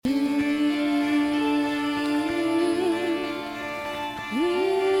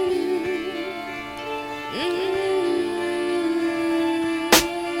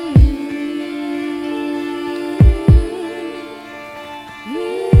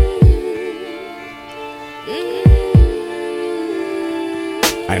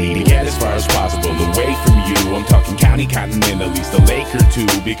I need to get as far as possible away from you. I'm talking county, continent, at least a lake or two,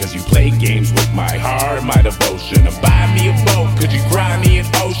 because you play games with my heart, my devotion. Or buy me a boat, could you cry me an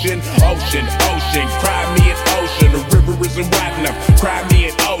ocean? Ocean, ocean, cry me an ocean. The river isn't wide enough, cry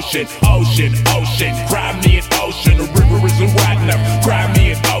me an ocean. Ocean, ocean, cry me an ocean. The river isn't wide enough, cry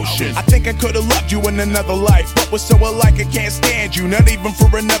me an ocean. I think I could've loved you in another life, but we're so alike I can't stand you, not even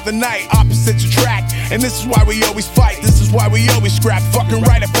for another night. Opposites attract, and this is why we always fight. This is why we always scrap. Fucking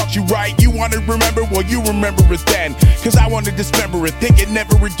right, I fucked you right. You wanna remember, well you remember it then, cause I wanna dismember it, think it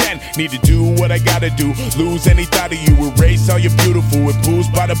never again. Need to do what I gotta do, lose any thought of you, erase all your beautiful, with booze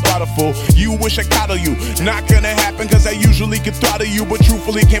by the bottle full. You wish I coddle you, not gonna happen, cause I usually can throttle you, but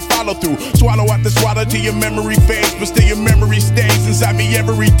truthfully can't follow through. Swallow after swallow till your memory fades, but still your memory stays inside me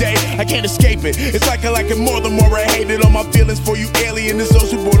every day. I can't escape it, it's like I like it more the more I hate it. All my feelings for you alien is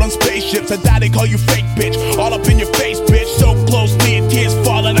those who board on spaceships. I die, they call you fake bitch, all up in your face bitch, so close me and tears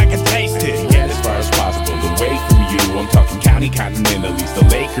falling I can taste it. Get as far as possible away from you. I'm talking county, continent, at least a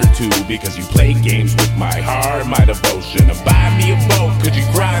lake or two, because you play games with my heart, my devotion. Or buy me a boat, could you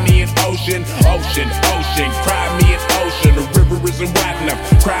cry me an ocean? Ocean, ocean, cry me an ocean. The river isn't wide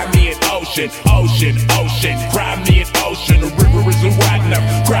enough, cry me an ocean. Ocean, ocean, cry me an ocean. The river isn't wide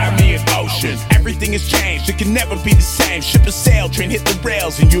enough, cry me an ocean. Everything has changed, it can never be the same. Ship a sail, train hit the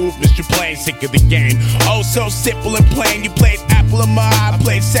rails, and you've missed your plane. Sick of the game, oh so simple and plain. You played apple of my eye, I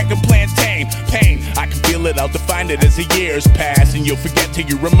played second plantain. Pain, I can feel it, I'll define it as the years pass, and you'll forget till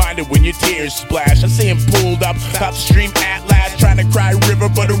you're reminded when your tears splash. I see him pulled up, top stream at last, trying to cry river,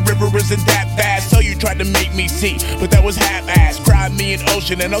 but a river isn't that fast. So you tried to make me see, but that was half-assed. Cry me an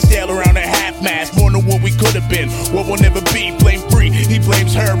ocean, and I'll sail around at half-mast. More than what we could have been, what will never be. Blame free, he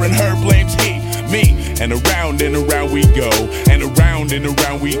blames her, and her blames he. Me, and around we go, and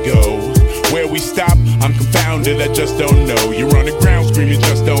around we go. Where we stop, I'm confounded, I just don't know. You're on the ground screaming,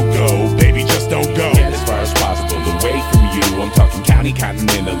 just don't go, baby, just don't go. Get as far as possible away from you. I'm talking county,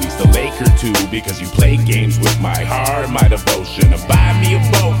 continent, at least a lake or two, because you play games with my heart, my devotion. Or buy me a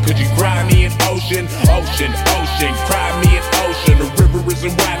boat, could you cry me an ocean? Ocean, ocean, cry me an ocean. The river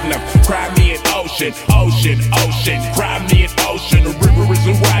isn't wide enough, cry me an ocean. Ocean, ocean, cry me an ocean. The river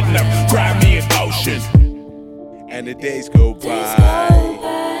isn't wide enough, cry me an ocean. And the days go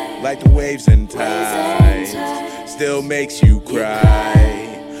by, like the waves and tides, still makes you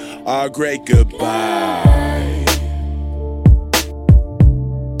cry, our great goodbye.